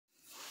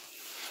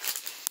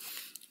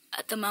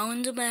At the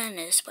Mountains of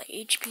Madness by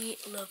HP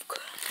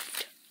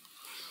Lovecraft.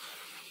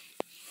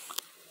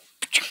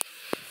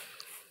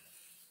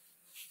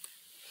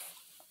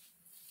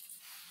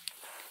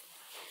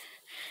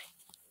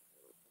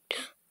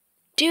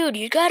 Dude,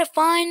 you gotta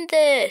find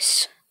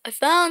this. I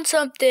found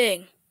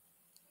something.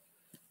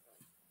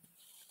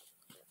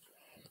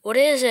 What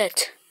is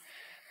it?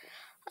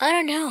 I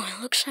don't know.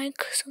 It looks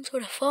like some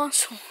sort of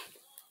fossil.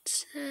 It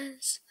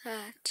says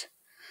that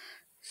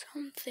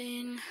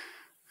something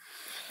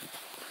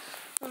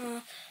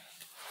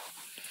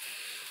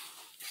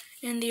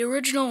in the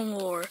original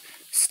lore,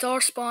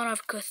 Star Spawn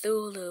of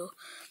Cthulhu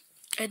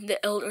and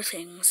the Elder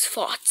Things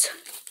fought.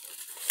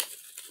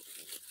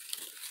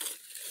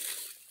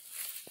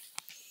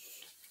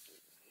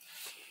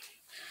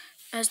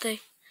 As they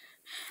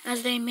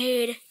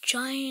made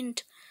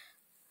giant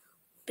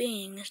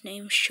beings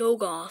named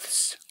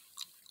Shoggoths,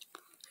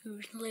 who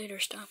later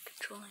stopped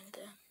controlling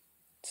them.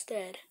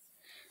 Instead,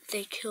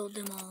 they killed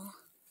them all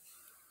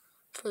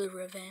for the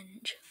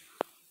revenge.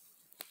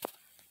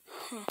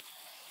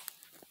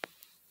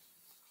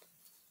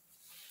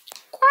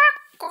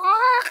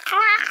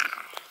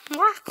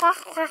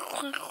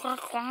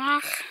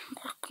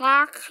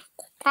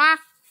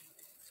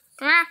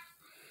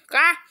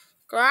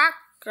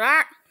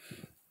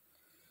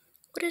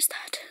 What is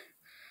that?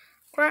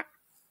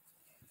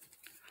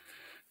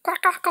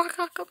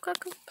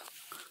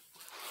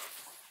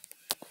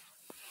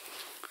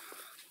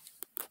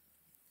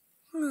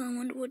 Oh, I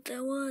wonder what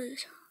that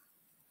was.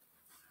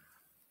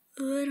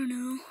 Oh, I don't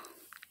know.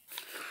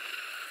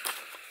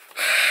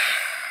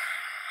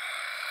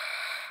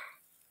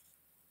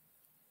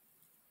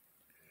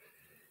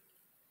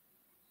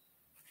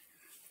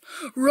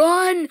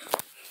 Run!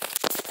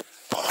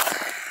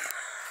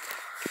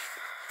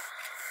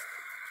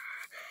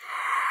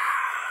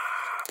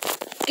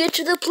 Get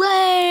to the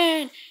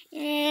plane!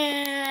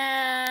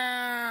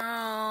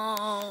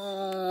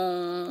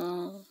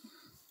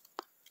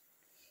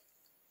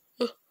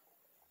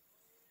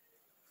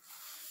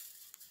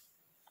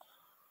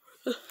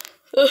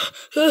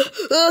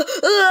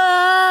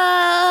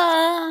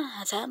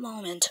 At that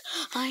moment,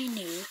 I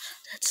knew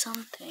that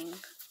something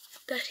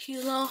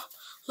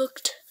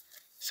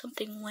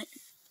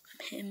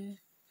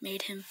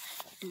made him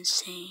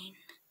insane.